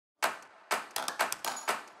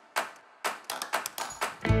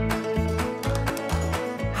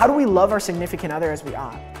how do we love our significant other as we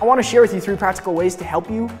ought? I want to share with you 3 practical ways to help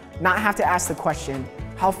you not have to ask the question,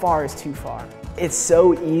 how far is too far? It's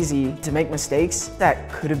so easy to make mistakes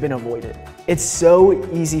that could have been avoided. It's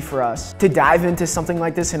so easy for us to dive into something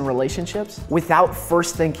like this in relationships without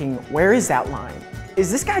first thinking, where is that line?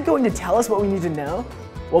 Is this guy going to tell us what we need to know?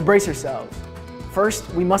 Well, brace yourselves.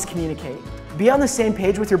 First, we must communicate. Be on the same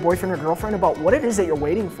page with your boyfriend or girlfriend about what it is that you're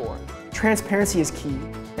waiting for. Transparency is key.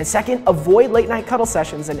 And second, avoid late night cuddle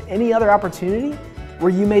sessions and any other opportunity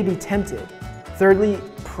where you may be tempted. Thirdly,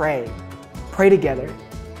 pray. Pray together.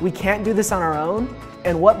 We can't do this on our own,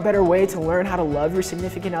 and what better way to learn how to love your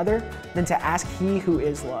significant other than to ask He who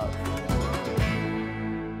is love.